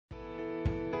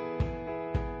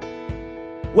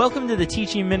Welcome to the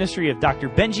teaching ministry of Dr.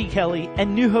 Benji Kelly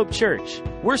and New Hope Church.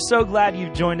 We're so glad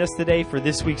you've joined us today for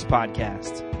this week's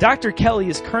podcast. Dr. Kelly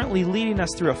is currently leading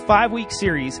us through a 5-week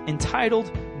series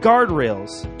entitled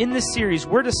Guardrails. In this series,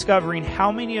 we're discovering how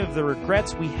many of the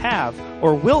regrets we have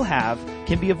or will have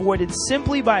can be avoided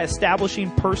simply by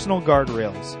establishing personal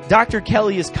guardrails. Dr.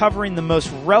 Kelly is covering the most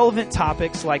relevant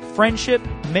topics like friendship,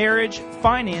 marriage,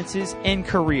 finances, and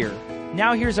career.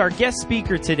 Now here's our guest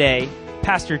speaker today,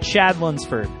 Pastor Chad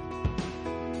Lunsford. How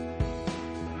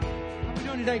we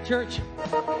doing today, church?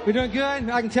 We're doing good.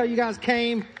 I can tell you guys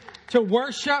came to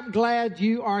worship. Glad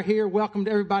you are here. Welcome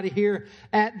to everybody here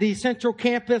at the Central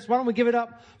Campus. Why don't we give it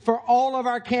up for all of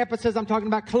our campuses? I'm talking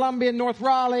about Columbia, North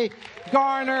Raleigh,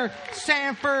 Garner,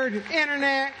 Sanford,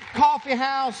 Internet, Coffee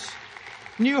House,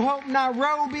 New Hope,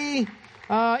 Nairobi,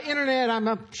 Internet.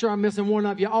 I'm sure I'm missing one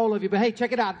of you, all of you. But hey,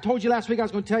 check it out. I told you last week I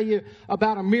was going to tell you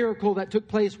about a miracle that took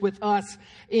place with us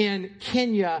in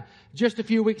Kenya just a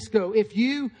few weeks ago. If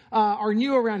you are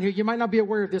new around here, you might not be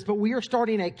aware of this, but we are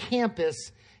starting a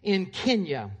campus in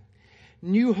Kenya,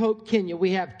 New Hope, Kenya.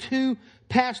 We have 2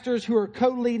 pastors who are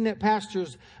co-leading it,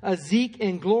 Pastors Zeke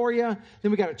and Gloria.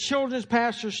 Then we got a children's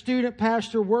pastor, student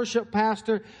pastor, worship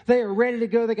pastor. They are ready to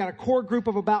go. They got a core group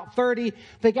of about 30.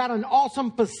 They got an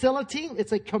awesome facility.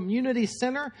 It's a community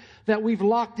center that we've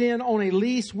locked in on a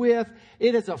lease with.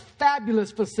 It is a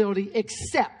fabulous facility,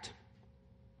 except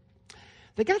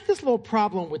they got this little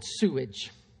problem with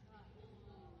sewage.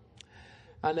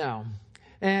 I know.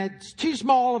 And it's too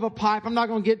small of a pipe. I'm not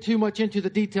going to get too much into the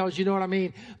details, you know what I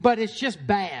mean? But it's just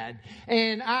bad.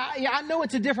 And I know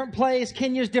it's a different place.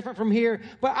 Kenya's different from here.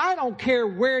 But I don't care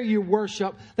where you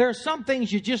worship. There are some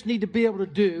things you just need to be able to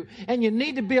do. And you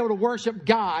need to be able to worship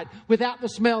God without the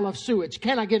smell of sewage.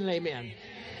 Can I get an amen?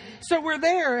 So we're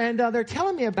there, and they're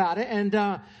telling me about it, and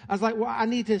I was like, "Well, I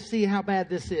need to see how bad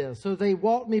this is." So they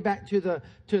walked me back to the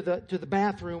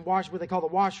bathroom, what they call the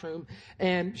washroom,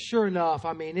 and sure enough,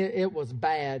 I mean, it was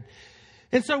bad.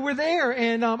 And so we're there,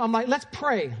 and I'm like, "Let's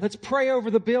pray. Let's pray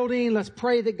over the building. Let's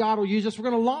pray that God will use us.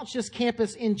 We're going to launch this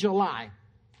campus in July."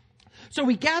 So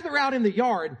we gather out in the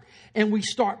yard and we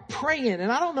start praying.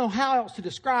 And I don't know how else to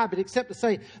describe it except to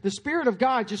say the Spirit of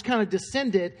God just kind of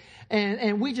descended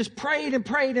and we just prayed and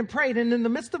prayed and prayed. And in the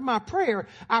midst of my prayer,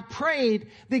 I prayed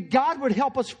that God would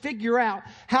help us figure out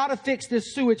how to fix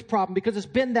this sewage problem, because it's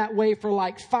been that way for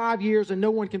like 5 years and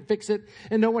no one can fix it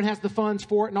and no one has the funds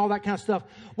for it and all that kind of stuff.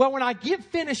 Well, when I get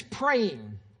finished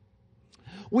praying,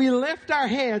 we lift our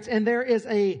heads and there is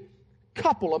a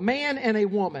couple, a man and a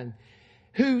woman,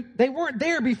 who they weren't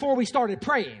there before we started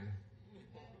praying.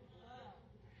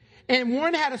 And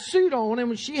one had a suit on, and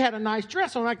when she had a nice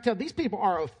dress on, I could tell these people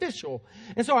are official.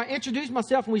 And so I introduced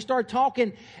myself, and we started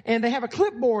talking, and they have a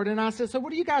clipboard. And I said, "So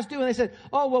what do you guys do?" And they said,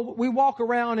 "Oh, well, we walk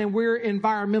around, and we're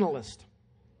environmentalists."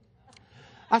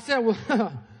 I said,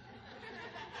 "Well,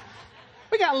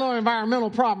 we got a little environmental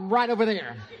problem right over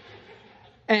there."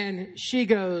 And she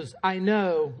goes, "I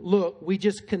know, look, we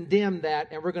just condemned that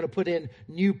and we're going to put in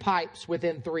new pipes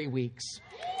within 3 weeks."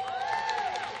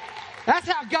 That's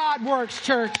how God works,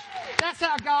 church. That's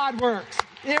how God works.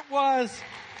 It was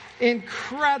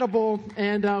incredible.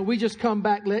 And we just come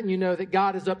back letting you know that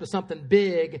God is up to something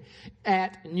big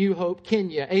at New Hope,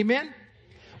 Kenya. Amen?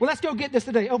 Well, let's go get this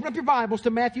today. Open up your Bibles to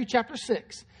Matthew chapter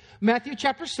 6. Matthew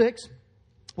chapter 6.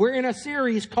 We're in a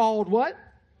series called what?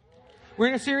 We're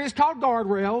in a series called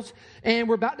Guardrails, and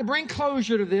we're about to bring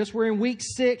closure to this. We're in week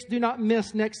 6. Do not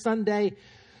miss next Sunday.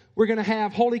 We're going to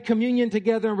have Holy Communion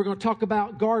together, and we're going to talk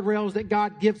about guardrails that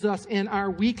God gives us in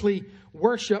our weekly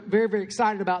worship. Very, very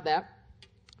excited about that.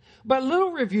 But a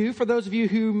little review for those of you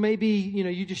who maybe,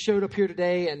 you just showed up here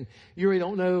today and you really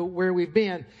don't know where we've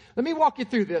been. Let me walk you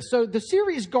through this. So the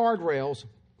series Guardrails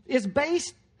is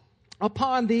based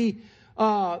upon the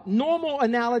normal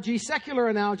analogy, secular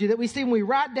analogy that we see when we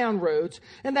ride down roads,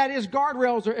 and that is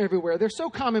guardrails are everywhere. They're so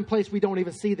commonplace we don't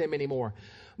even see them anymore.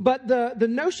 But the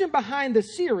notion behind the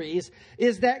series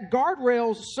is that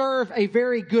guardrails serve a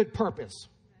very good purpose.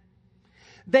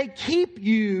 They keep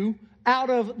you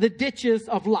out of the ditches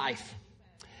of life.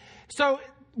 So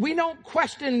we don't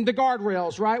question the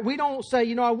guardrails, right? We don't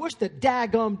say, I wish the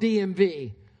daggum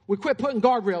DMV would quit putting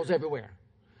guardrails everywhere.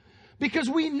 Because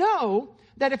we know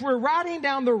that if we're riding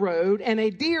down the road and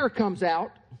a deer comes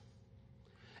out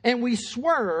and we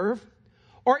swerve,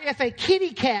 or if a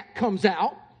kitty cat comes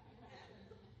out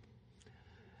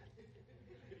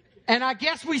and I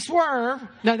guess we swerve.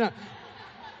 No.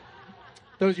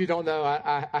 Those of you who don't know,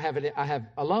 I have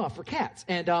a love for cats.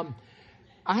 And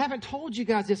I haven't told you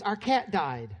guys this. Our cat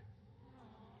died.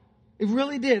 It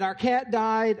really did. Our cat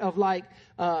died of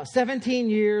 17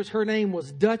 years. Her name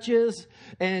was Duchess,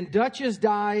 and Duchess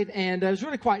died, and it was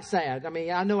really quite sad. I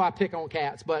mean, I know I pick on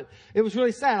cats, but it was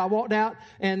really sad. I walked out,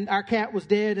 and our cat was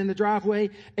dead in the driveway,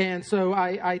 and so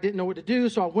I didn't know what to do,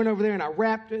 so I went over there, and I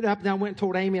wrapped it up, and I went and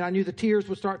told Amy, and I knew the tears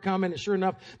would start coming, and sure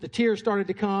enough, the tears started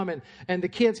to come, and the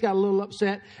kids got a little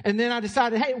upset, and then I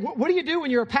decided, hey, what do you do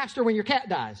when you're a pastor when your cat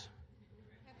dies?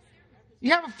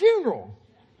 You have a funeral.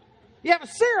 You have a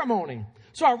ceremony.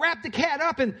 So I wrapped the cat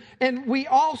up, and we,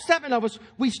 all 7 of us,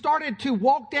 we started to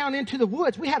walk down into the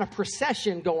woods. We had a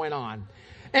procession going on.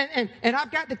 And I've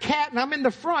got the cat, and I'm in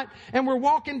the front, and we're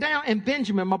walking down, and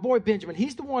Benjamin, my boy Benjamin,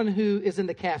 he's the one who is in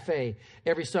the cafe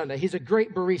every Sunday. He's a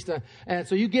great barista, and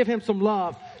so you give him some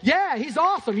love. Yeah, he's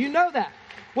awesome. You know that.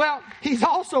 Well, he's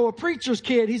also a preacher's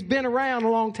kid. He's been around a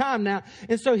long time now.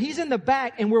 And so he's in the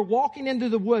back, and we're walking into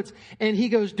the woods, and he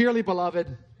goes, "Dearly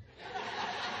beloved,"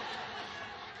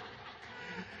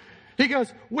 he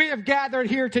goes, "We have gathered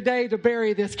here today to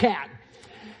bury this cat."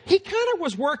 He kind of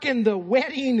was working the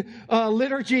wedding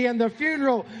liturgy and the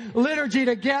funeral liturgy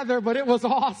together, but it was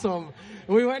awesome.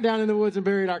 We went down in the woods and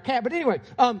buried our cat. But anyway,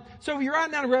 so you're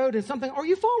riding down the road and something, or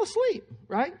you fall asleep,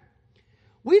 right?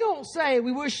 We don't say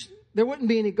we wish there wouldn't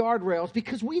be any guardrails,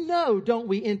 because we know, don't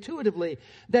we, intuitively,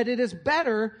 that it is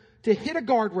better to hit a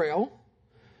guardrail,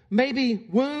 maybe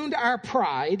wound our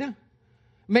pride,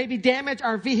 maybe damage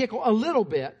our vehicle a little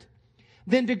bit,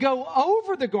 than to go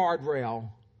over the guardrail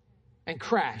and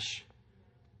crash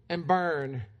and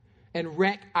burn and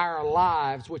wreck our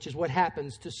lives, which is what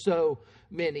happens to so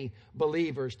many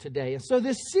believers today. And so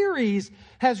this series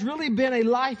has really been a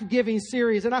life-giving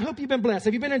series, and I hope you've been blessed.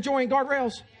 Have you been enjoying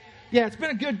Guardrails? Yeah, it's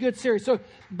been a good series. So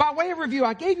by way of review,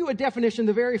 I gave you a definition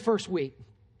the very first week.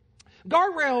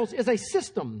 Guardrails is a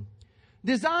system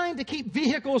designed to keep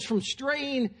vehicles from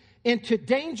straying into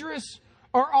dangerous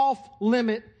or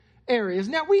off-limit areas.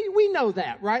 Now, we know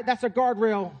that, right? That's a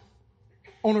guardrail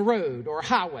on a road or a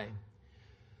highway.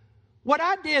 What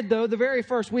I did, though, the very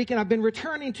first week, and I've been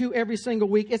returning to every single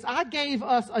week, is I gave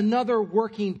us another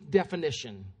working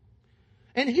definition.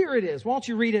 And here it is. Why don't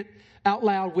you read it out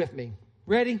loud with me?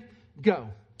 Ready? Go.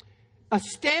 A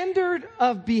standard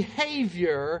of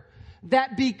behavior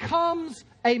that becomes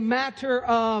a matter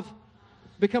of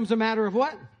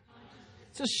what?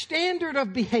 It's a standard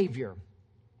of behavior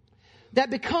that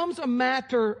becomes a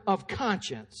matter of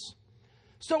conscience.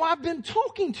 So I've been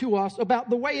talking to us about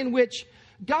the way in which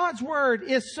God's Word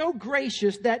is so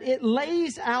gracious that it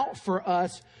lays out for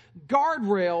us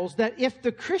guardrails that if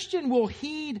the Christian will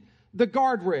heed the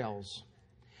guardrails,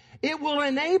 it will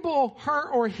enable her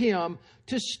or him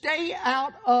to stay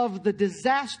out of the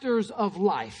disasters of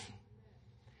life.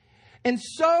 And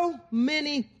so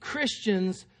many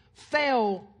Christians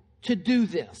fail to do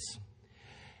this.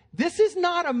 This is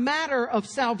not a matter of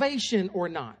salvation or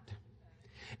not.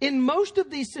 In most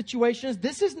of these situations,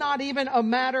 this is not even a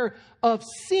matter of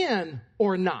sin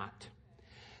or not.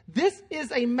 This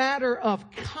is a matter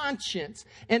of conscience.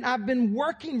 And I've been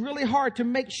working really hard to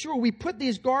make sure we put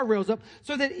these guardrails up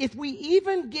so that if we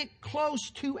even get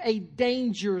close to a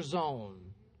danger zone,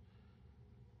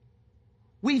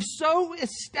 we've so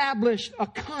established a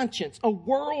conscience,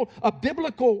 a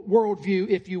biblical worldview,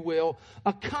 if you will,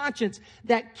 a conscience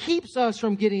that keeps us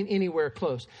from getting anywhere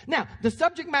close. Now, the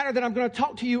subject matter that I'm going to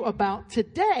talk to you about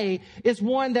today is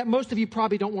one that most of you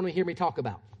probably don't want to hear me talk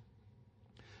about.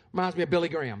 Reminds me of Billy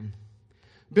Graham.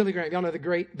 Billy Graham, y'all know the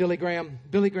great Billy Graham.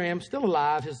 Billy Graham, still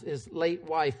alive. His late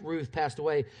wife, Ruth, passed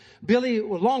away. Billy, a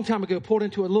long time ago, pulled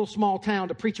into a little small town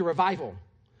to preach a revival.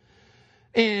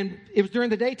 And it was during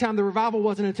the daytime. The revival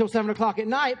wasn't until 7 o'clock at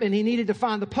night, and he needed to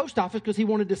find the post office because he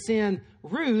wanted to send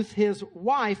Ruth, his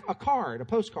wife, a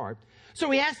postcard. So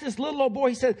he asked this little old boy,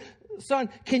 he said, "Son,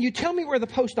 can you tell me where the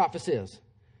post office is?"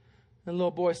 And the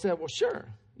little boy said, "Well, sure.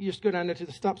 You just go down there to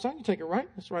the stop sign, you take it right.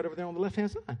 It's right over there on the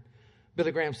left-hand side."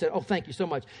 Billy Graham said, "Oh, thank you so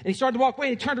much." And he started to walk away,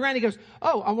 and he turned around and he goes,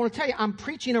 "Oh, I want to tell you, I'm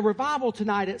preaching a revival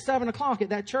tonight at 7 o'clock at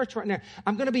that church right there.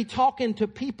 I'm going to be talking to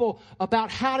people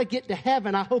about how to get to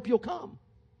heaven. I hope you'll come."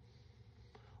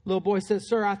 Little boy says,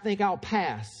 "Sir, I think I'll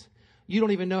pass. You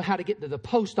don't even know how to get to the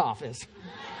post office."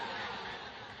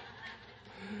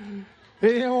 He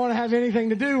didn't want to have anything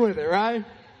to do with it, right?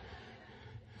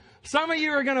 Some of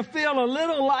you are going to feel a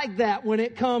little like that when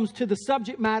it comes to the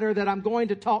subject matter that I'm going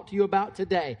to talk to you about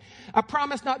today. I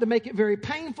promise not to make it very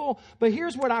painful, but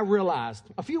here's what I realized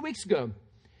a few weeks ago.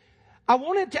 I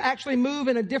wanted to actually move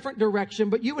in a different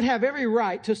direction, but you would have every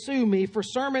right to sue me for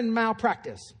sermon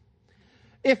malpractice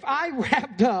if I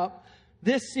wrapped up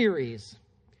this series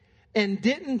and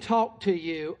didn't talk to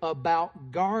you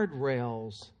about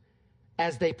guardrails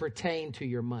as they pertain to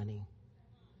your money.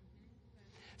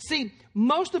 See,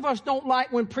 most of us don't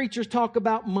like when preachers talk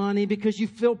about money because you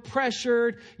feel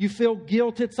pressured, you feel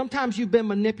guilted. Sometimes you've been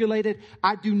manipulated.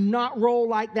 I do not roll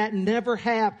like that, never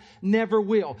have, never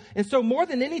will. And so more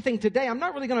than anything today, I'm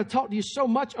not really going to talk to you so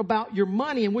much about your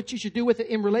money and what you should do with it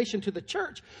in relation to the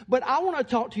church, but I want to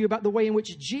talk to you about the way in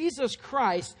which Jesus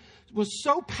Christ was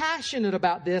so passionate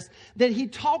about this that he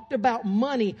talked about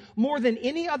money more than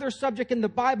any other subject in the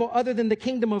Bible other than the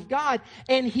kingdom of God.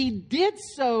 And he did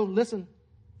so, listen,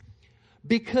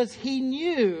 because he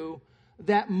knew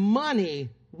that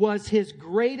money was his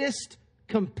greatest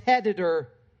competitor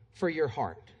for your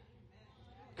heart.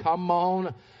 Come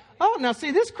on. Oh, now see,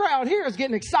 this crowd here is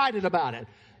getting excited about it.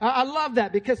 I love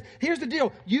that because here's the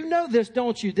deal. You know this,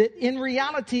 don't you? That in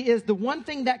reality is the one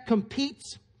thing that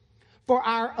competes for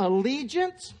our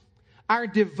allegiance, our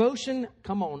devotion,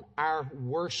 come on, our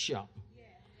worship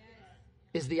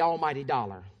is the almighty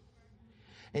dollar.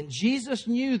 And Jesus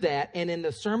knew that. And in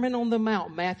the Sermon on the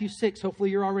Mount, Matthew 6,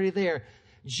 hopefully you're already there,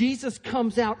 Jesus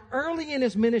comes out early in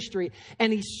his ministry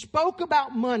and he spoke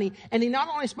about money. And he not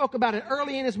only spoke about it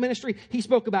early in his ministry, he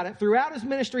spoke about it throughout his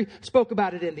ministry, spoke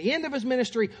about it in the end of his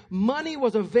ministry. Money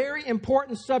was a very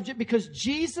important subject because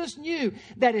Jesus knew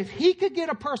that if he could get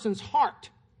a person's heart,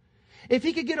 if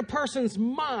he could get a person's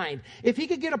mind, if he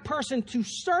could get a person to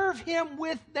serve him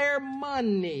with their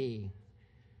money,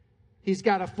 he's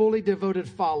got a fully devoted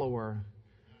follower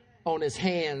on his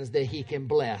hands that he can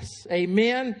bless.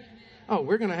 Amen? Oh,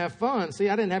 we're going to have fun. See,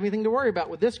 I didn't have anything to worry about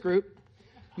with this group.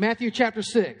 Matthew chapter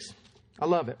 6. I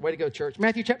love it. Way to go, church.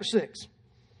 Matthew chapter 6. I'm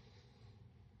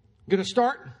going to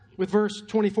start with verse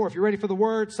 24. If you're ready for the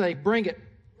word, say, bring it.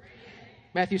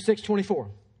 Matthew 6, 24.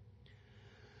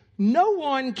 No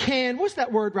one can, what's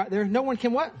that word right there? No one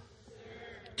can what?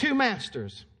 Two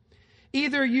masters.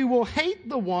 Either you will hate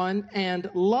the one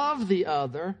and love the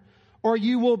other, or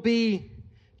you will be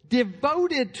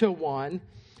devoted to one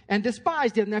and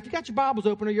despise the other. Now, if you got your Bibles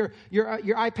open or your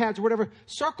iPads or whatever,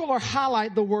 circle or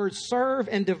highlight the words serve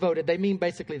and devoted. They mean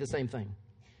basically the same thing.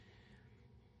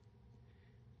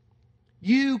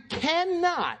 You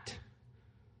cannot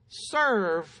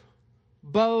serve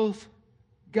both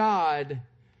God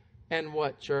and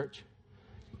what, church?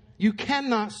 You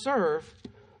cannot serve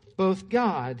both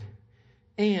God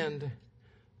and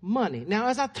money. Now,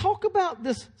 as I talk about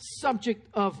this subject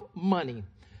of money,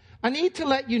 I need to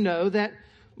let you know that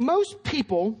most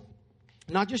people,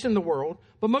 not just in the world,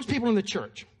 but most people in the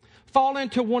church, fall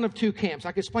into one of two camps.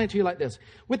 I can explain it to you like this.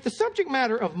 With the subject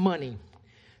matter of money,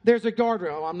 there's a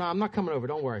guardrail. Oh, I'm not coming over.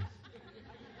 Don't worry.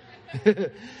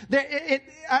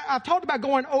 I've talked about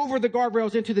going over the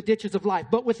guardrails into the ditches of life.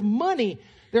 But with money,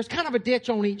 there's kind of a ditch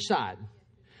on each side.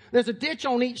 There's a ditch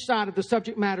on each side of the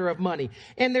subject matter of money.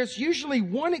 And there's usually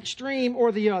one extreme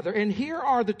or the other. And here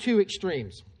are the two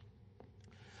extremes.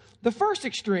 The first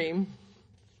extreme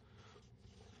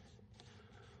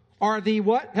are the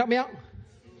what? Help me out.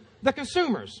 The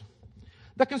consumers.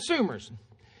 The consumers.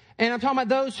 And I'm talking about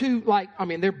those who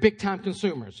they're big time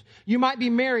consumers. You might be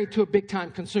married to a big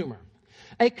time consumer.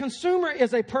 A consumer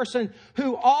is a person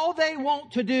who all they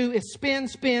want to do is spend.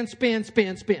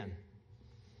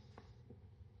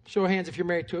 Show of hands if you're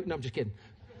married to it. No, I'm just kidding.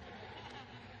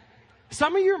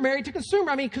 Some of you are married to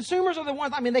consumer. Consumers are the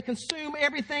ones, they consume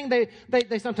everything.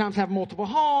 They sometimes have multiple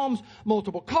homes,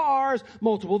 multiple cars,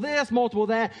 multiple this, multiple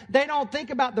that. They don't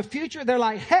think about the future. They're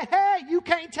like, hey, you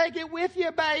can't take it with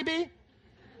you, baby.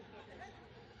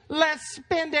 Let's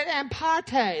spend it and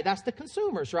party. That's the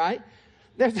consumers, right?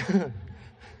 There's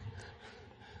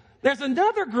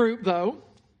another group, though,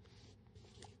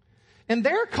 and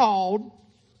they're called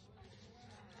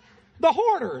the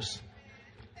hoarders.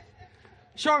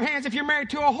 Show of hands if you're married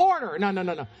to a hoarder.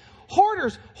 No.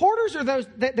 Hoarders are those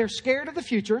that they're scared of the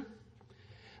future.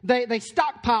 They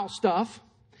stockpile stuff.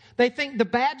 They think the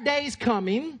bad day's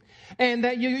coming. And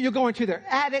that you'll go into their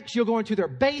attics, you'll go into their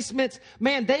basements.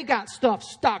 Man, they got stuff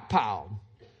stockpiled.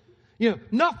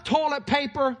 Enough toilet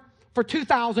paper for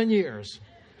 2,000 years.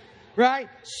 Right?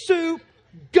 Soup,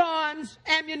 guns,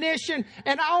 ammunition.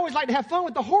 And I always like to have fun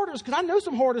with the hoarders because I know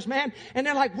some hoarders, man. And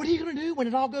they're like, what are you going to do when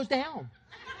it all goes down?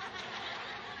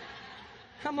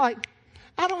 I'm like,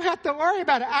 I don't have to worry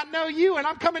about it. I know you and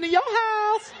I'm coming to your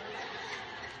house.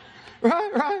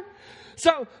 Right?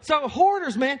 So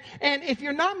hoarders, man. And if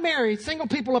you're not married, single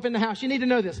people up in the house, you need to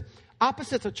know this.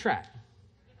 Opposites attract.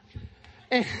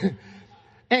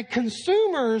 And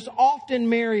consumers often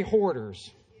marry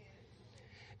hoarders.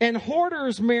 And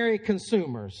hoarders marry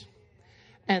consumers.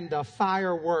 And the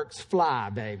fireworks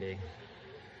fly, baby.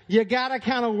 You got to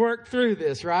kind of work through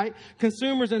this, right?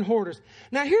 Consumers and hoarders.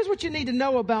 Now, here's what you need to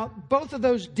know about both of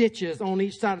those ditches on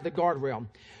each side of the guardrail.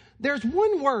 There's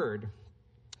one word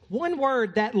one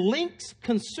word that links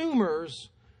consumers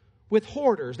with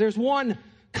hoarders. There's one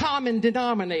common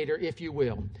denominator, if you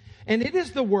will. And it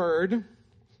is the word,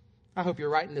 I hope you're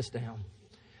writing this down.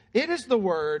 It is the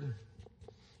word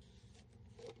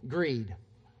greed.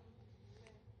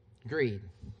 Greed.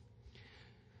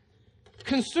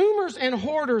 Consumers and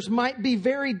hoarders might be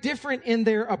very different in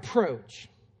their approach.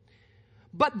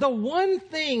 But the one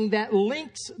thing that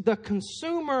links the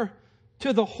consumer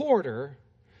to the hoarder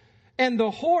and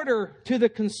the hoarder to the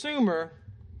consumer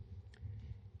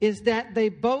is that they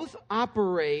both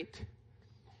operate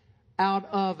out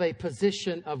of a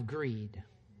position of greed.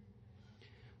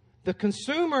 The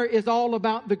consumer is all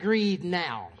about the greed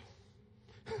now.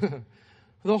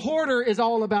 The hoarder is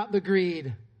all about the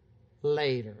greed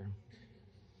later.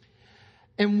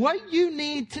 And what you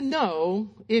need to know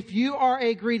if you are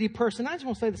a greedy person, I just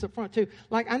want to say this up front too.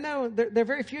 Like, I know there are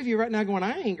very few of you right now going,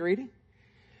 I ain't greedy.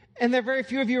 And there are very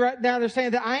few of you right now that are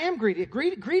saying that I am greedy.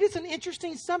 Greed is an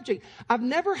interesting subject. I've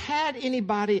never had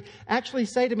anybody actually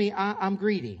say to me, I'm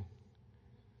greedy.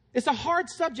 It's a hard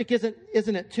subject,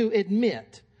 isn't it, to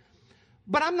admit.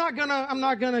 But I'm not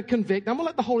gonna convict. I'm gonna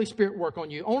let the Holy Spirit work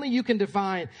on you. Only you can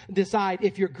decide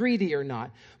if you're greedy or not.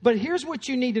 But here's what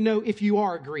you need to know if you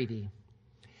are greedy.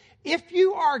 If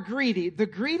you are greedy, the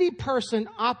greedy person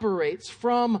operates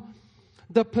from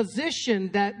the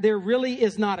position that there really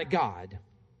is not a God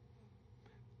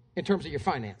in terms of your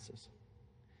finances.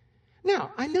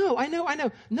 Now, I know.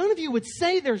 None of you would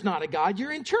say there's not a God.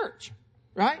 You're in church,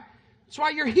 right? That's why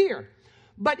you're here.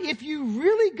 But if you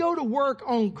really go to work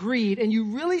on greed and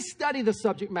you really study the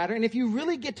subject matter, and if you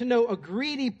really get to know a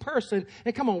greedy person,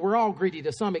 and come on, we're all greedy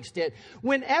to some extent.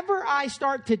 Whenever I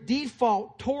start to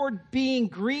default toward being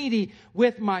greedy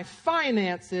with my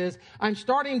finances, I'm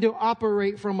starting to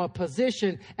operate from a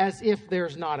position as if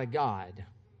there's not a God.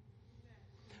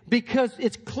 Because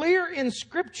it's clear in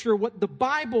Scripture what the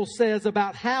Bible says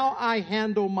about how I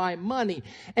handle my money.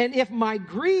 And if my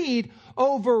greed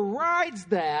overrides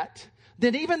that,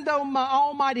 then even though my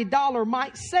almighty dollar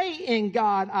might say, in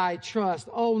God I trust,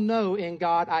 oh no, in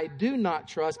God I do not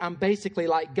trust. I'm basically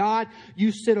like, God,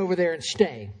 you sit over there and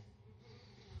stay.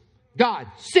 God,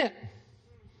 sit.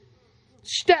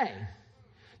 Stay.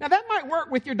 Now that might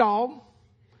work with your dog.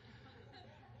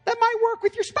 That might work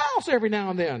with your spouse every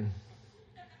now and then.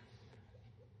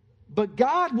 But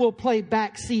God will play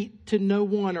backseat to no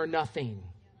one or nothing.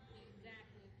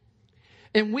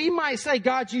 And we might say,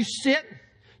 God, you sit.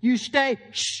 You stay.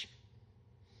 Shh.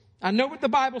 I know what the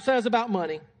Bible says about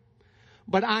money,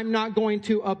 but I'm not going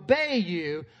to obey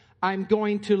you. I'm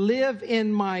going to live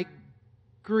in my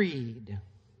greed.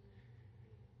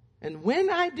 And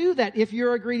when I do that, if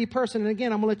you're a greedy person, and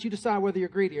again, I'm going to let you decide whether you're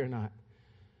greedy or not.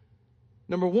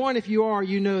 Number one, if you are,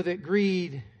 you know that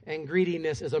greed and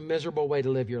greediness is a miserable way to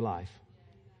live your life.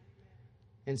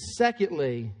 And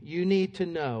secondly, you need to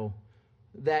know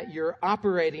that you're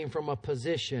operating from a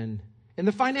position in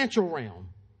the financial realm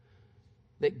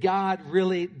that God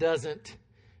really doesn't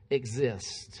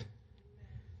exist.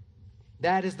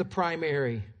 That is the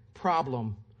primary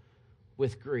problem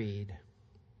with greed.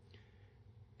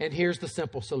 And here's the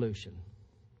simple solution.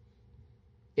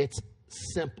 It's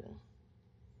simple,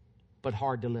 but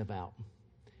hard to live out.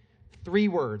 3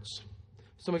 words.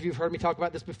 Some of you have heard me talk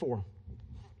about this before.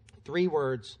 3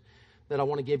 words that I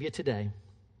want to give you today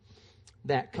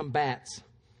that combats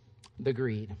the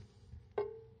greed.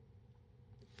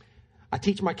 I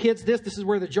teach my kids this. This is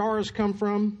where the jars come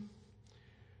from.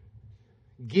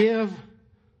 Give,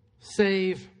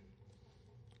 save,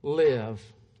 live.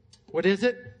 What is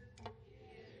it?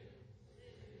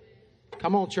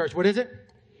 Come on, church. What is it?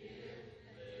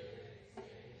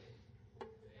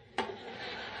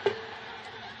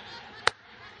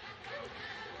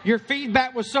 Your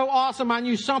feedback was so awesome, I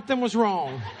knew something was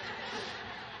wrong.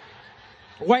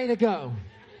 Way to go.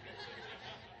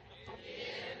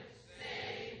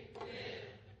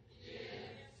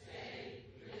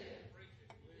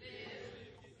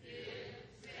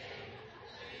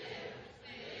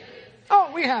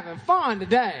 Oh, we're having fun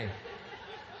today.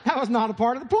 That was not a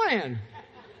part of the plan.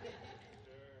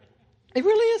 It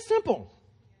really is simple.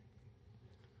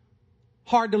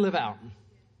 Hard to live out.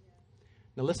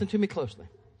 Now listen to me closely.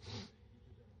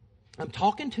 I'm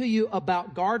talking to you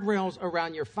about guardrails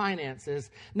around your finances,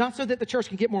 not so that the church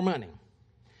can get more money.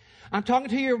 I'm talking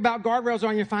to you about guardrails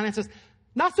around your finances,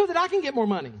 not so that I can get more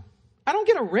money. I don't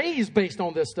get a raise based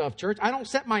on this stuff, church. I don't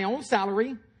set my own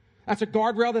salary. That's a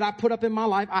guardrail that I put up in my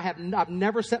life. I've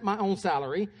never set my own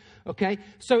salary. Okay.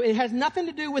 So it has nothing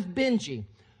to do with Benji.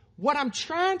 What I'm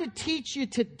trying to teach you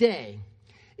today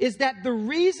is that the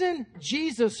reason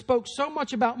Jesus spoke so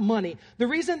much about money, the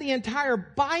reason the entire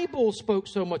Bible spoke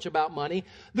so much about money,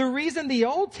 the reason the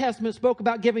Old Testament spoke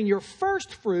about giving your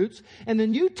first fruits and the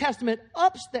New Testament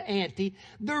ups the ante,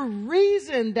 the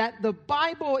reason that the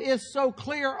Bible is so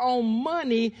clear on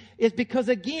money is because,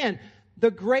 again,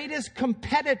 the greatest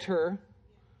competitor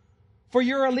for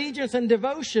your allegiance and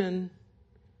devotion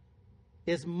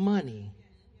is money.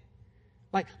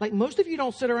 Like most of you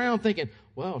don't sit around thinking,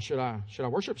 well, should I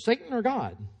worship Satan or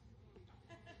God?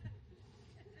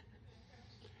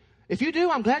 If you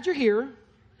do, I'm glad you're here.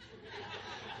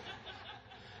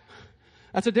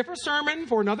 That's a different sermon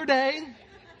for another day.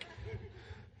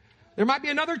 There might be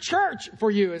another church for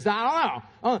you. I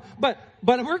don't know. But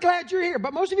we're glad you're here.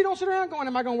 But most of you don't sit around going,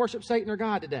 am I going to worship Satan or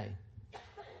God today?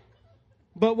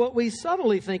 But what we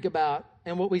subtly think about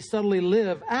and what we subtly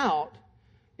live out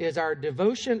is our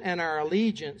devotion and our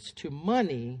allegiance to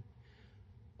money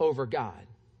over God.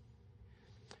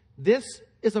 This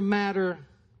is a matter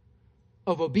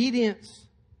of obedience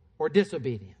or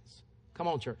disobedience. Come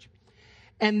on, church.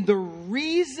 And the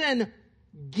reason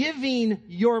giving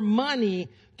your money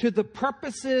to the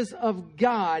purposes of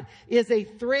God is a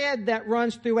thread that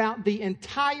runs throughout the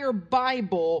entire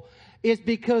Bible is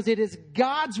because it is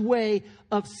God's way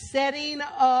of setting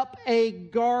up a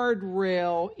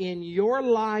guardrail in your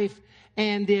life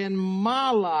and in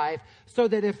my life so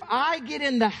that if I get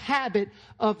in the habit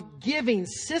of giving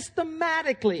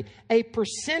systematically a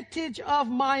percentage of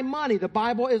my money, the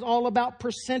Bible is all about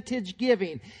percentage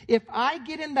giving. If I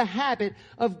get in the habit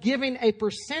of giving a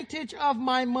percentage of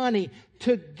my money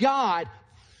to God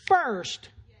first,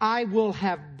 I will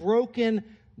have broken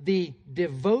the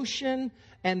devotion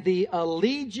and the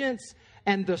allegiance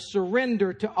and the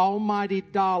surrender to Almighty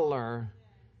Dollar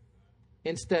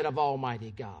instead of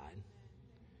Almighty God.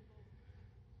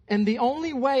 And the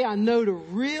only way I know to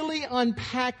really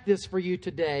unpack this for you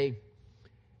today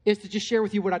is to just share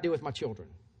with you what I do with my children.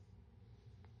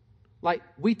 Like,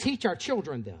 we teach our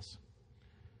children this.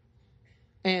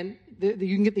 And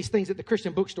you can get these things at the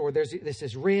Christian bookstore. This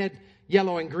is red,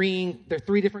 yellow, and green. There are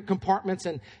 3 different compartments,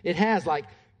 and it has like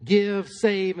give,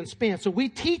 save, and spend. So we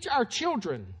teach our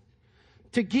children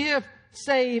to give,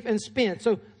 save, and spend.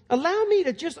 So allow me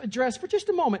to just address for just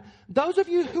a moment those of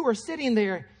you who are sitting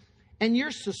there and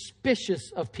you're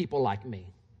suspicious of people like me.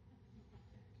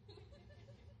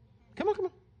 Come on.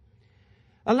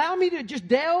 Allow me to just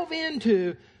delve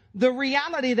into the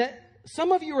reality that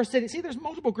some of you are sitting. See, there's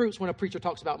multiple groups when a preacher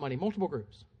talks about money, multiple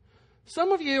groups.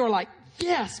 Some of you are like,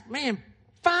 yes, man,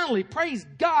 finally, praise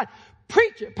God.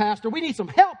 Preach it, Pastor. We need some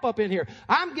help up in here.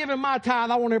 I'm giving my tithe.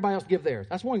 I want everybody else to give theirs.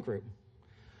 That's one group.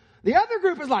 The other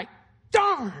group is like,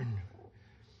 darn,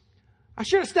 I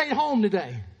should have stayed home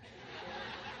today.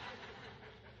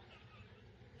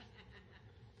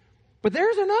 But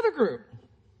there's another group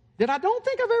that I don't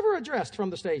think I've ever addressed from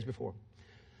the stage before.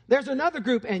 There's another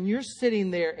group, and you're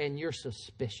sitting there and you're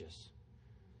suspicious.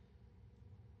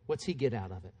 What's he get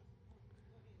out of it?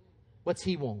 What's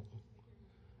he want?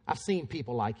 I've seen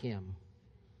people like him.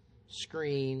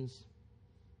 Screens,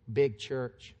 big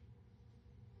church.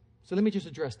 So let me just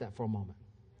address that for a moment.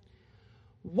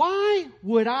 Why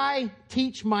would I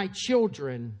teach my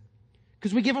children?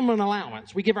 Because we give them an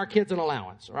allowance. We give our kids an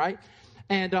allowance, right?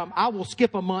 And I will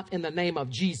skip a month in the name of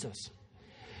Jesus.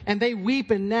 And they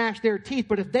weep and gnash their teeth.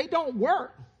 But if they don't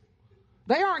work,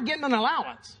 they aren't getting an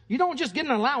allowance. You don't just get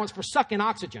an allowance for sucking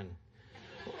oxygen.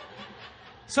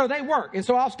 So they work. And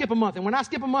so I'll skip a month. And when I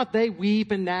skip a month, they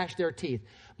weep and gnash their teeth.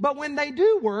 But when they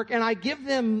do work and I give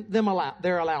them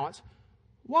their allowance,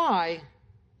 why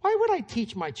would I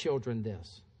teach my children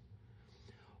this?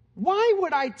 Why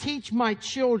would I teach my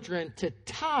children to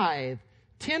tithe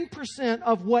 10%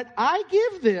 of what I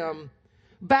give them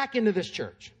back into this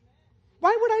church?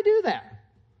 Why would I do that?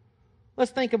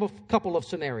 Let's think of a couple of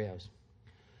scenarios.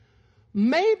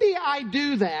 Maybe I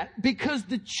do that because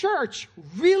the church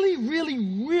really,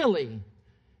 really, really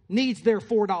needs their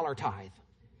 $4 tithe.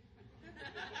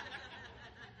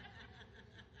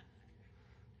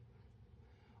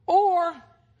 Or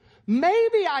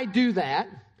maybe I do that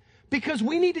because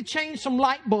we need to change some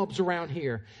light bulbs around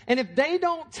here. And if they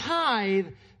don't tithe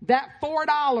that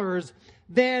 $4,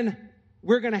 then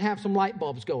we're going to have some light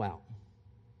bulbs go out.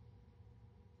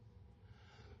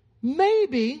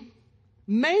 Maybe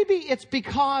it's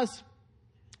because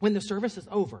when the service is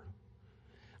over,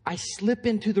 I slip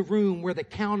into the room where the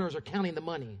counters are counting the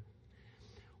money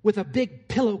with a big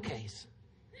pillowcase.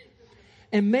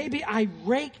 And maybe I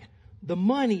rake the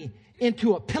money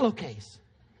into a pillowcase.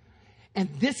 And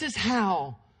this is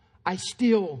how I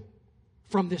steal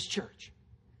from this church.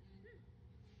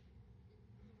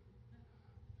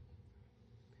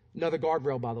 Another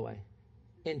guardrail, by the way.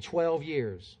 In 12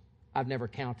 years, I've never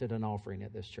counted an offering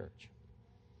at this church.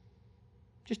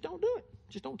 Just don't do it.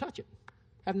 Just don't touch it.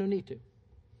 Have no need to.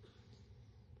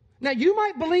 Now, you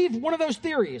might believe one of those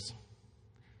theories.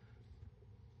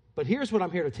 But here's what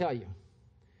I'm here to tell you.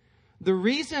 The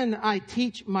reason I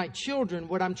teach my children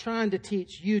what I'm trying to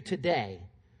teach you today,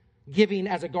 giving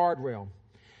as a guardrail,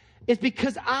 is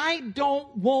because I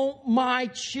don't want my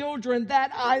children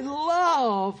that I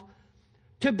love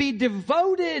to be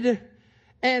devoted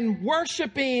and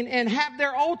worshiping and have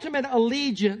their ultimate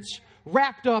allegiance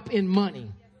wrapped up in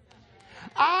money.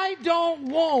 I don't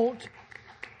want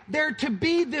there to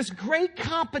be this great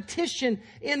competition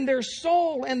in their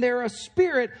soul and their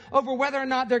spirit over whether or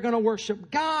not they're going to worship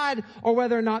God or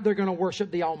whether or not they're going to worship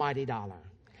the almighty dollar.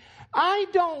 I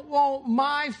don't want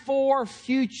my 4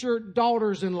 future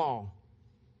daughters-in-law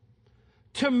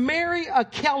to marry a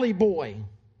Kelly boy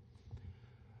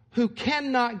who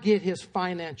cannot get his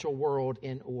financial world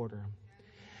in order.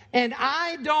 And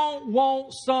I don't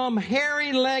want some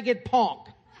hairy-legged punk.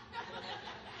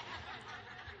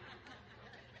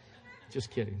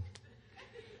 Just kidding.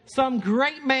 Some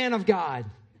great man of God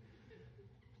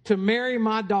to marry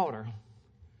my daughter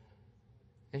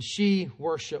and she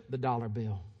worshiped the dollar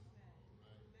bill.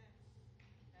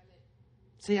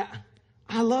 See,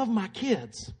 I love my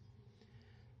kids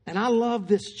and I love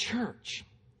this church.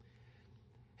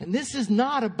 And this is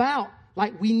not about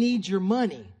like we need your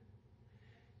money.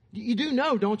 You do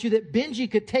know, don't you, that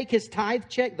Benji could take his tithe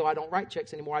check, though I don't write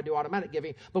checks anymore, I do automatic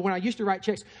giving. But when I used to write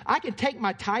checks, I could take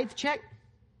my tithe check,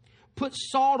 put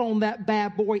salt on that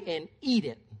bad boy and eat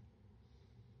it.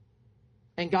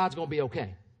 And God's going to be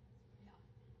okay.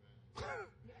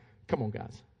 Come on,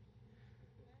 guys.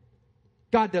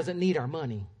 God doesn't need our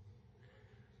money.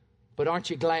 But aren't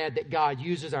you glad that God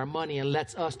uses our money and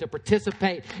lets us to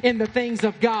participate in the things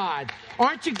of God?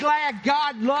 Aren't you glad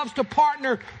God loves to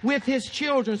partner with His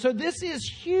children? So this is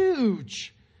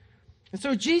huge. And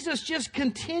so Jesus just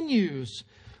continues.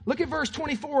 Look at verse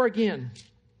 24 again.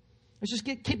 Let's just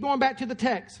keep going back to the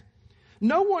text.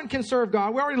 No one can serve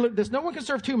God. We already looked at this. No one can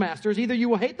serve 2 masters. Either you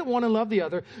will hate the one and love the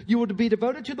other. You will be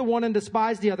devoted to the one and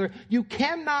despise the other. You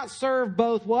cannot serve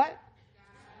both what?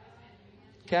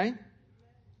 Okay.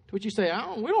 What you say?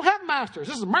 We don't have masters.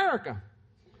 This is America.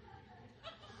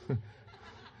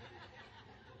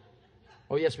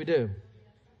 Oh, yes, we do.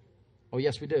 Oh,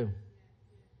 yes, we do.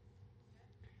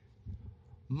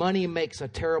 Money makes a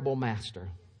terrible master,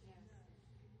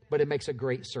 but it makes a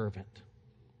great servant.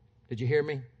 Did you hear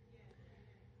me?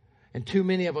 And too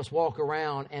many of us walk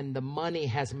around and the money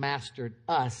has mastered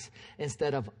us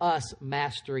instead of us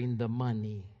mastering the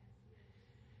money.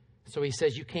 So he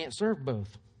says you can't serve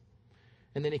both.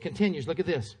 And then he continues. Look at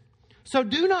this. So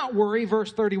do not worry,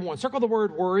 verse 31. Circle the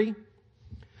word worry.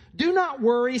 Do not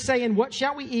worry, saying, what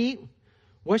shall we eat?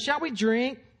 What shall we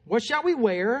drink? What shall we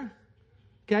wear?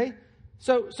 Okay.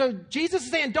 So Jesus is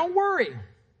saying, don't worry.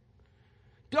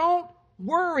 Don't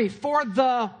worry, for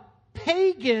the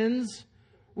pagans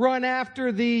run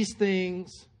after these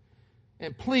things.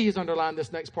 And please underline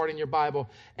this next part in your Bible.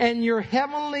 And your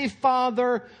heavenly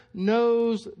Father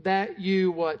knows that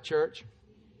you, what, church?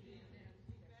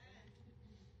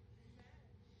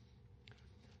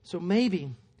 So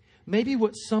maybe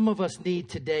what some of us need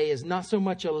today is not so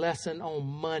much a lesson on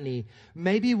money.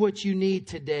 Maybe what you need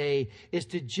today is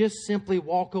to just simply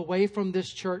walk away from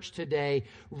this church today,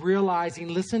 realizing,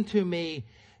 listen to me,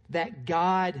 that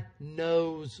God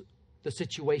knows the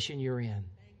situation you're in.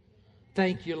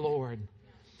 Thank you, Lord.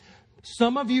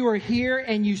 Some of you are here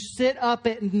and you sit up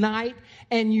at night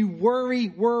and you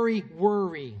worry.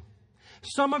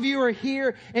 Some of you are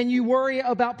here and you worry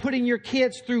about putting your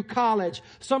kids through college.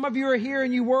 Some of you are here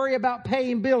and you worry about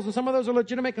paying bills. And some of those are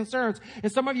legitimate concerns.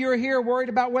 And some of you are here worried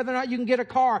about whether or not you can get a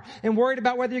car and worried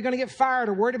about whether you're going to get fired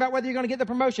or worried about whether you're going to get the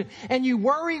promotion. And you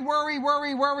worry.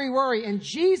 And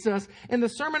Jesus in the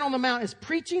Sermon on the Mount is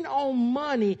preaching on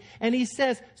money. And he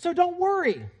says, so don't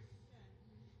worry.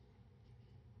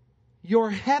 Your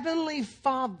heavenly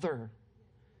Father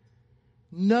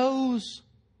knows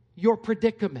your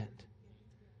predicament.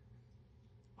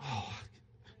 Oh,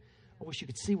 I wish you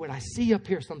could see what I see up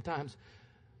here sometimes.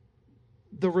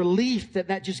 The relief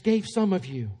that just gave some of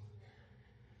you.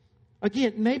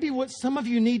 Again, maybe what some of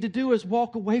you need to do is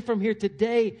walk away from here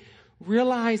today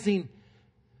realizing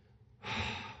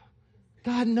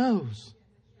God knows.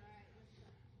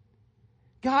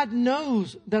 God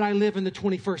knows that I live in the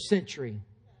 21st century.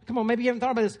 Come on, maybe you haven't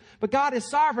thought about this, but God is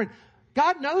sovereign.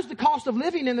 God knows the cost of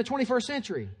living in the 21st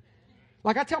century.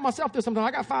 Like I tell myself this sometimes.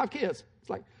 I got 5 kids. It's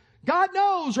like, God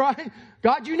knows, right?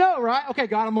 God, you know, right? Okay,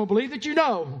 God, I'm going to believe that you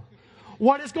know.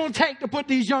 what it's going to take to put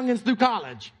these youngins through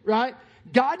college, right?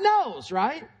 God knows,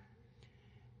 right?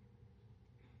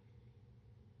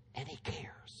 And he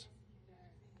cares.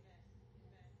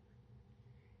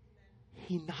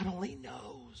 He not only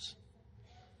knows,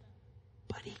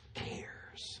 but he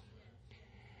cares.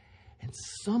 And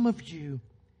some of you,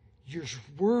 you're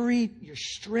worried, you're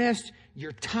stressed,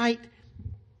 you're tight,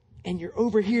 and you're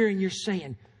over here and you're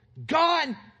saying,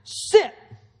 God, sit,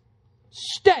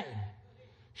 stay,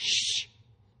 shh.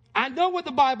 I know what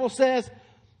the Bible says,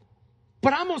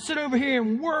 but I'm going to sit over here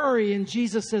and worry. And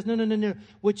Jesus says, no.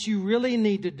 What you really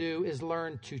need to do is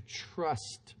learn to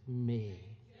trust me.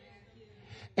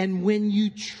 And when you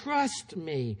trust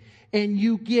me and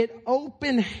you get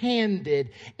open-handed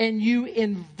and you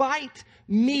invite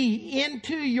me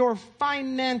into your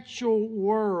financial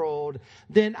world,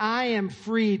 then I am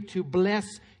free to bless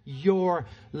your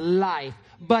life.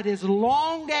 But as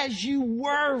long as you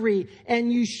worry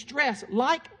and you stress,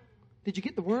 like, did you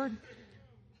get the word?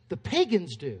 The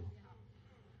pagans do.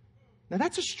 Now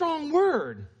that's a strong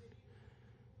word.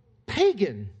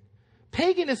 Pagan.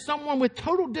 Pagan is someone with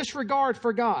total disregard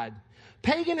for God.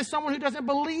 Pagan is someone who doesn't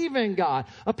believe in God.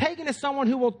 A pagan is someone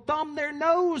who will thumb their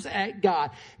nose at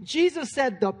God. Jesus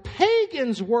said the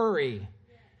pagans worry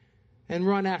and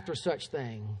run after such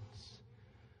things.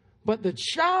 But the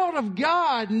child of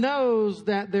God knows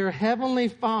that their heavenly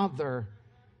Father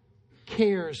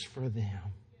cares for them.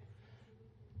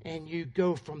 And you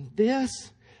go from this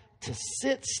to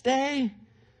sit, stay,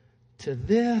 to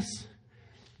this.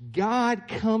 God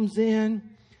comes in,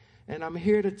 and I'm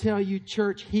here to tell you,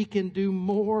 church, he can do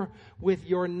more with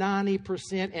your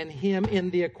 90% and him in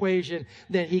the equation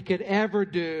than he could ever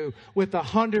do with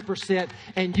 100%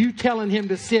 and you telling him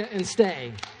to sit and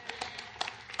stay.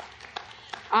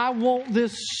 I want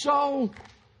this so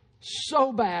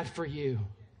bad for you.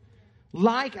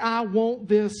 Like I want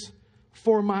this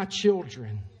for my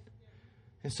children.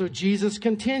 And so Jesus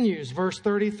continues, verse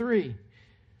 33.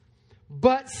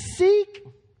 But seek,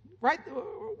 right?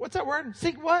 What's that word?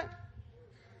 Seek what?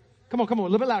 Come on, a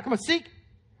little bit louder. Come on, seek.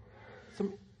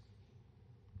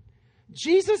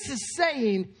 Jesus is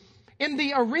saying, in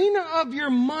the arena of your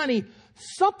money,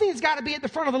 something's got to be at the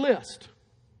front of the list.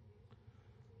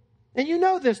 And you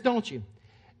know this, don't you?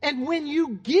 And when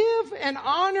you give and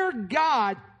honor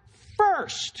God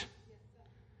first,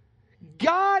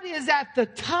 God is at the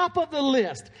top of the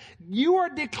list. You are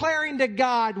declaring to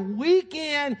God week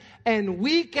in and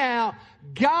week out,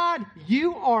 God,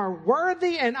 you are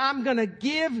worthy and I'm going to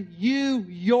give you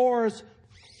yours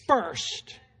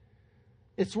first.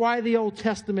 It's why the Old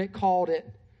Testament called it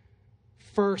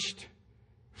first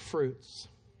fruits.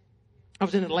 I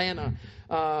was in Atlanta,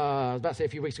 I was about to say a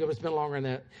few weeks ago, but it's been longer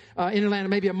than that. In Atlanta,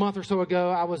 maybe a month or so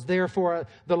ago, I was there for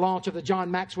the launch of the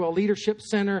John Maxwell Leadership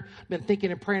Center. Been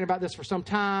thinking and praying about this for some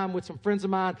time with some friends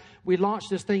of mine. We launched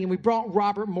this thing and we brought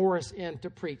Robert Morris in to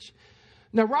preach.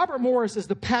 Now, Robert Morris is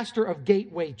the pastor of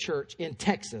Gateway Church in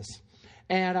Texas.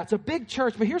 And it's a big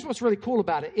church, but here's what's really cool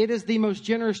about it. It is the most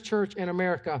generous church in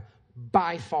America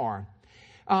by far.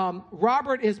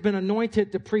 Robert has been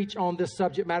anointed to preach on this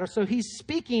subject matter. So he's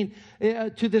speaking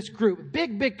to this group.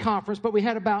 Big conference, but we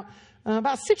had about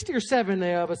 60 or 70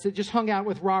 of us that just hung out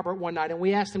with Robert one night. And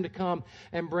we asked him to come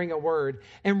and bring a word.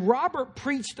 And Robert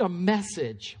preached a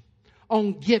message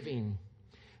on giving.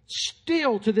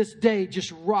 Still to this day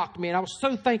just rocked me. And I was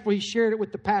so thankful he shared it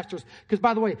with the pastors. Because,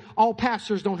 by the way, all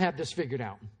pastors don't have this figured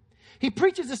out. He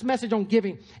preaches this message on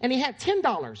giving. And he had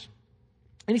 $10.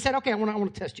 And he said, okay, I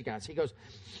want to test you guys. He goes,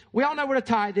 we all know what a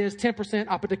tithe is, 10%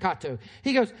 apodicato.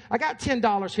 He goes, I got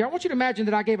 $10 here. I want you to imagine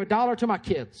that I gave $1 to my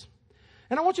kids.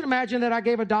 And I want you to imagine that I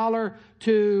gave $1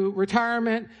 to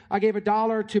retirement. I gave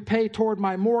 $1 to pay toward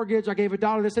my mortgage. I gave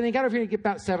 $1 to this. And he got over here and get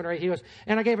about 7 or 8. He goes,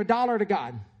 and I gave $1 to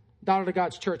God, $1 to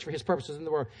God's church for his purposes in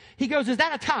the world. He goes, is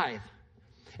that a tithe?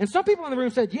 And some people in the room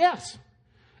said, yes.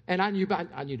 And I knew to kind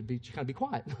of be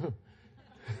quiet.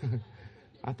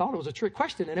 I thought it was a trick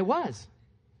question, and it was.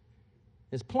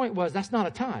 His point was, that's not a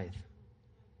tithe.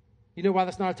 You know why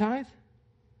that's not a tithe?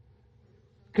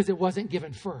 Because it wasn't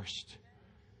given first.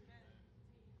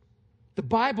 The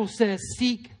Bible says,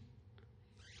 seek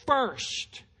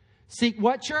first. Seek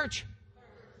what, church?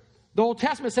 The Old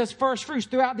Testament says first fruits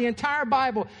throughout the entire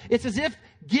Bible. It's as if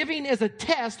giving is a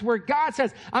test where God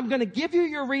says, I'm going to give you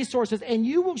your resources and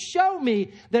you will show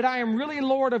me that I am really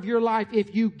Lord of your life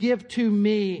if you give to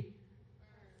me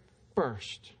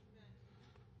first.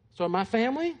 So in my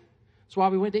family, that's why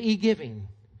we went to e-giving.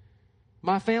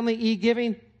 My family,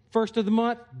 e-giving, first of the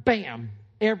month, bam,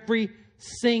 every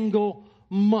single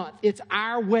month. It's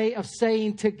our way of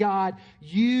saying to God,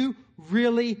 you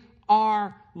really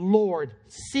are Lord.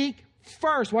 Seek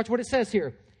first, watch what it says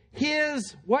here.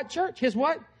 His what, church? His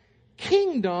what?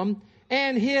 Kingdom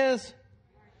and his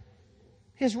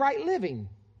right living.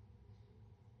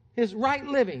 His right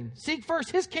living. Seek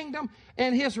first his kingdom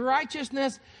and his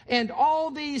righteousness, and all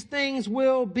these things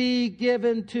will be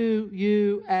given to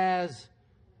you as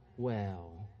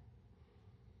well.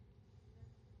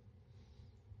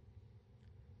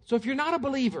 So if you're not a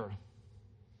believer,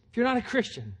 if you're not a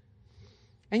Christian,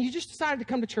 and you just decided to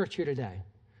come to church here today,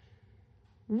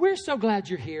 we're so glad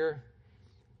you're here.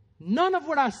 None of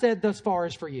what I said thus far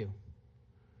is for you.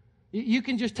 You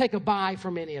can just take a bye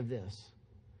from any of this.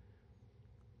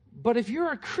 But if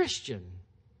you're a Christian,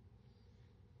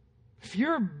 if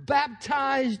you're a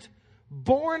baptized,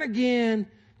 born again,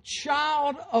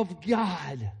 child of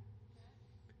God,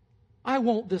 I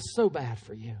want this so bad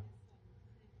for you.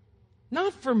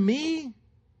 Not for me,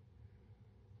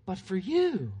 but for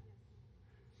you.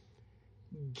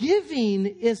 Giving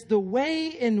is the way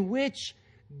in which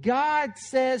God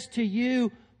says to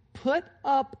you, put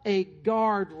up a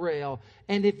guardrail,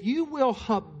 and if you will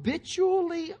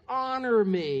habitually honor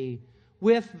me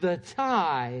with the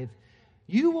tithe,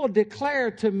 you will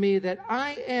declare to me that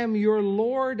I am your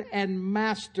Lord and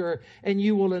Master, and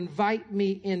you will invite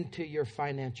me into your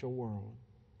financial world.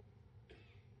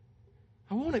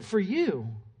 I want it for you.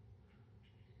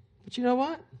 But you know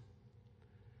what?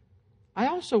 I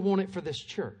also want it for this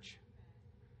church.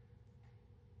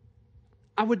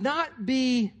 I would not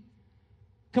be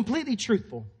completely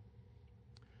truthful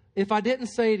if I didn't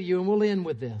say to you, and we'll end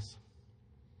with this.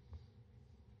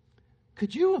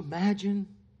 Could you imagine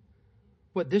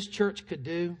what this church could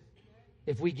do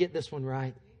if we get this one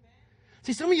right?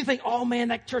 See, some of you think, oh man,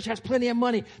 that church has plenty of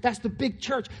money. That's the big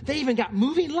church. They even got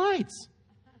moving lights.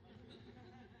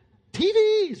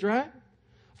 TVs, right?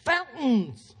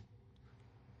 Fountains.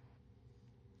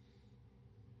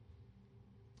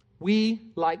 We,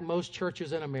 like most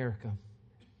churches in America,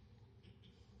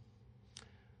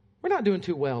 we're not doing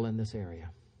too well in this area.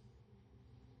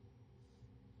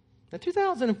 Now,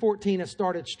 2014 has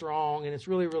started strong, and it's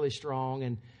really, really strong,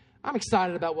 and I'm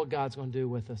excited about what God's going to do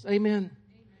with us. Amen?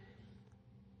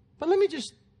 But let me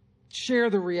just share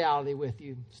the reality with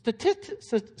you.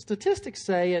 Statistics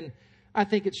say, and I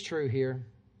think it's true here,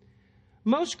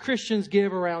 most Christians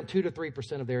give around 2 to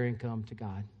 3% of their income to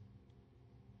God.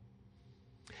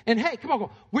 And hey, come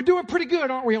on, we're doing pretty good,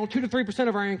 aren't we, on 2 to 3%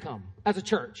 of our income as a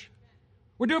church?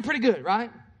 We're doing pretty good,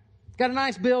 right? Got a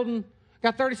nice building,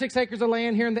 got 36 acres of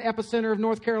land here in the epicenter of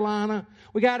North Carolina.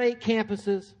 We got 8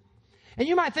 campuses. And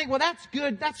you might think, well, that's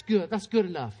good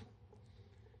enough.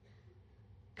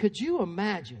 Could you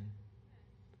imagine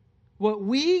what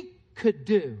we could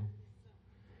do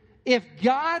if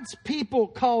God's people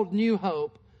called New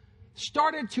Hope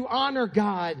started to honor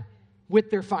God with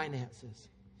their finances?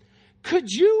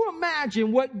 Could you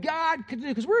imagine what God could do?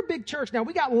 Because we're a big church now.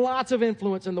 We got lots of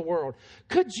influence in the world.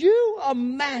 Could you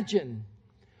imagine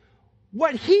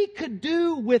what He could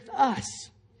do with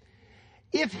us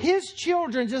if His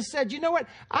children just said, you know what?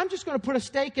 I'm just going to put a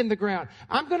stake in the ground.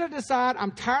 I'm going to decide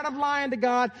I'm tired of lying to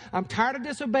God. I'm tired of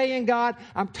disobeying God.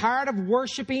 I'm tired of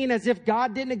worshiping as if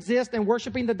God didn't exist and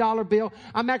worshiping the dollar bill.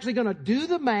 I'm actually going to do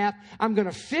the math. I'm going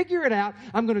to figure it out.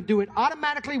 I'm going to do it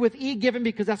automatically with e-giving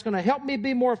because that's going to help me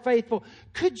be more faithful.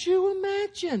 Could you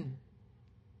imagine?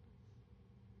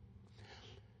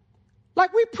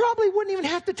 Like, we probably wouldn't even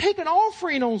have to take an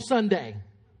offering on Sunday.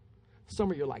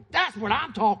 Some of you are like, that's what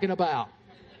I'm talking about.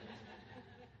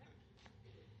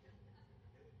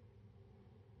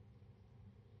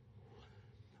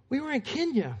 We were in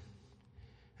Kenya,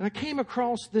 and I came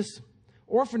across this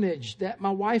orphanage that my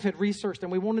wife had researched,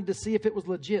 and we wanted to see if it was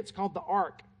legit. It's called the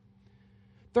Ark.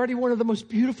 31 of the most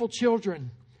beautiful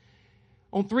children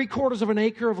on 3/4 of an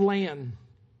acre of land.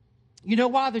 You know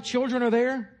why the children are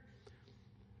there?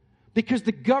 Because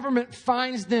the government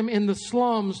finds them in the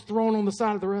slums thrown on the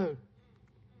side of the road.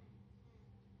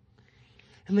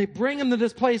 And they bring them to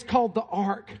this place called the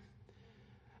Ark.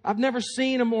 I've never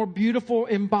seen a more beautiful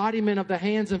embodiment of the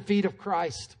hands and feet of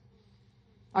Christ.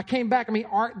 I came back, the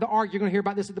Ark, you're going to hear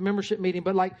about this at the membership meeting,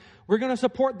 but we're going to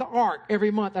support the Ark every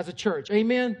month as a church.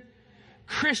 Amen?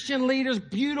 Christian leaders,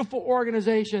 beautiful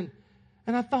organization.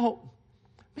 And I thought,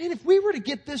 man, if we were to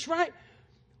get this right,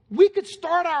 we could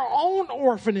start our own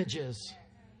orphanages.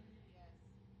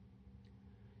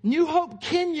 New Hope,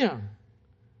 Kenya.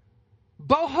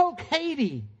 Bohoke,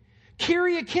 Haiti.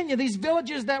 Kiria, Kenya. These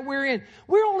villages that we're in.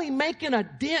 We're only making a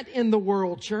dent in the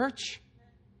world, church.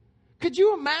 Could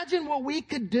you imagine what we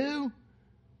could do?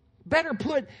 Better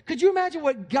put, could you imagine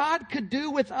what God could do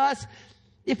with us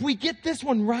if we get this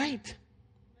one right?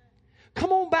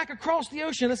 Come on back. back across the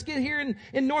ocean. Let's get here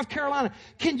in North Carolina.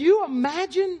 Can you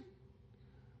imagine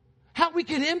how we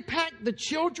could impact the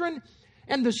children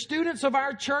and the students of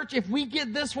our church if we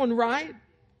get this one right?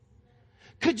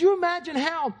 Could you imagine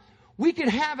how we could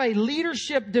have a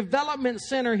leadership development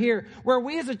center here where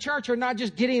we as a church are not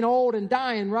just getting old and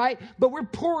dying, right? But we're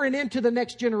pouring into the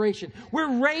next generation.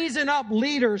 We're raising up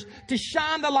leaders to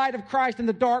shine the light of Christ in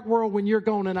the dark world when you're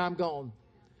gone and I'm gone.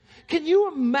 Can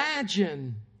you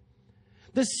imagine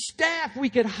the staff we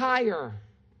could hire?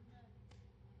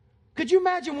 Could you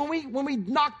imagine when we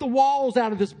knock the walls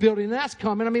out of this building, and that's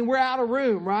coming. I mean, we're out of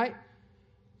room, right?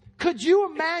 Could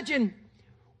you imagine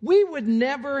we would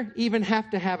never even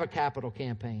have to have a capital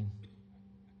campaign?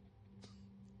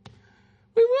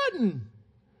 We wouldn't.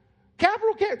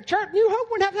 Church, New Hope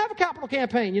wouldn't have to have a capital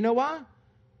campaign. You know why?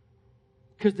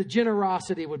 Because the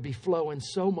generosity would be flowing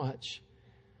so much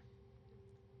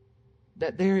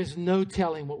that there is no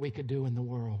telling what we could do in the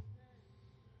world.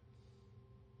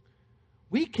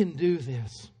 We can do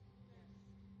this.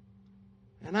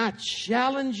 And I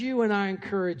challenge you and I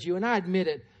encourage you, and I admit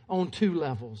it on two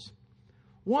levels.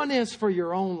 One is for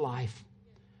your own life,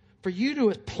 for you to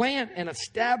plant and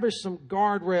establish some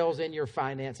guardrails in your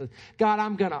finances. God,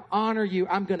 I'm going to honor you.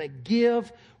 I'm going to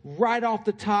give right off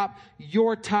the top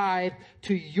your tithe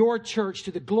to your church,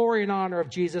 to the glory and honor of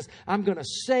Jesus. I'm going to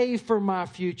save for my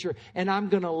future, and I'm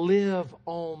going to live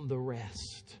on the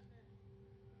rest.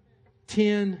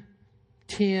 10,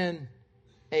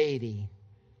 80.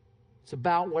 It's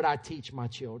about what I teach my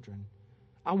children.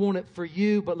 I want it for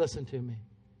you, but listen to me.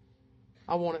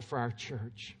 I want it for our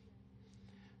church.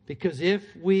 Because if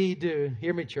we do,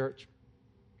 hear me, church,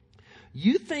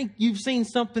 you think you've seen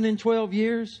something in 12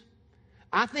 years?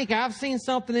 I think I've seen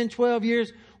something in 12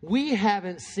 years. We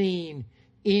haven't seen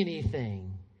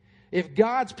anything. If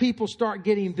God's people start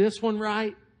getting this one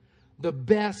right, the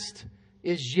best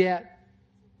is yet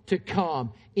to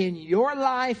come. In your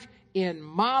life, in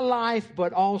my life,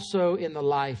 but also in the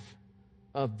life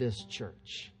of this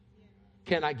church.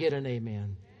 Can I get an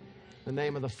amen? In the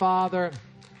name of the Father,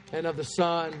 and of the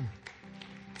Son,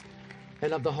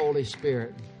 and of the Holy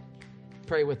Spirit.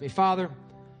 Pray with me. Father,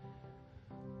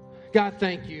 God,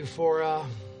 thank you for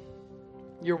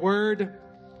your word.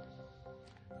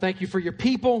 Thank you for your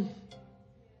people.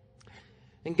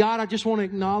 And God, I just want to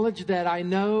acknowledge that I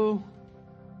know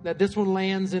that this one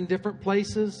lands in different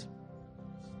places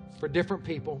for different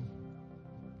people.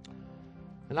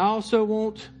 And I also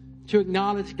want to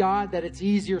acknowledge, God, that it's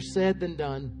easier said than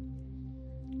done.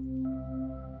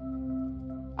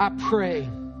 I pray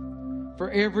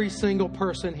for every single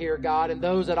person here, God, and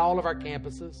those at all of our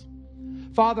campuses.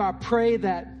 Father, I pray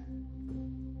that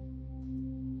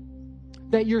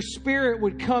your Spirit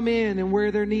would come in, and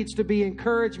where there needs to be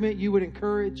encouragement, you would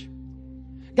encourage.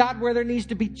 God, where there needs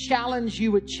to be challenge,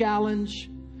 you would challenge.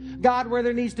 God, where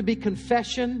there needs to be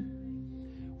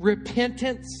confession,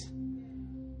 repentance,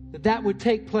 that would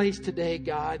take place today,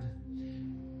 God.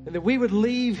 And that we would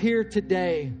leave here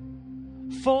today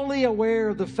fully aware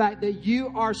of the fact that you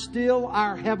are still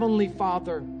our Heavenly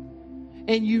Father.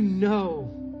 And you know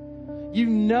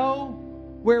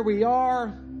where we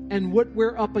are and what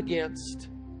we're up against.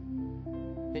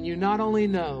 And you not only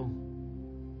know,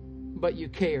 but you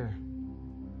care.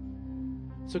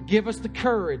 So give us the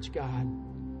courage, God,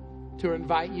 to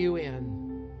invite you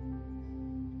in.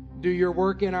 Do your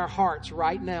work in our hearts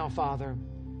right now, Father.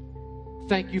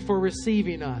 Thank you for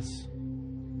receiving us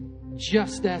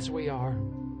just as we are.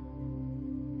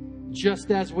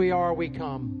 Just as we are, we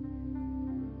come.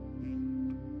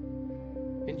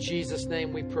 In Jesus'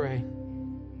 name we pray.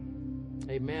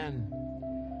 Amen.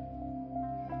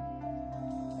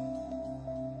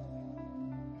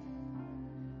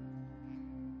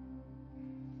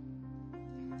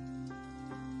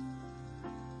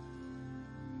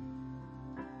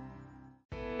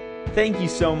 Thank you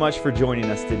so much for joining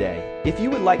us today. If you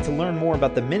would like to learn more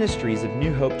about the ministries of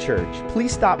New Hope Church,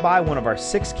 please stop by one of our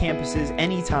 6 campuses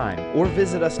anytime or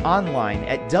visit us online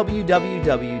at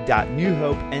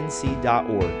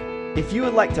www.newhopenc.org. If you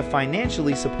would like to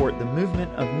financially support the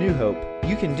movement of New Hope,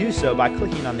 you can do so by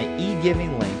clicking on the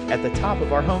e-giving link at the top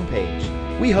of our homepage.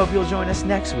 We hope you'll join us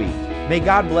next week. May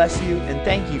God bless you, and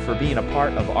thank you for being a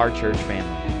part of our church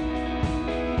family.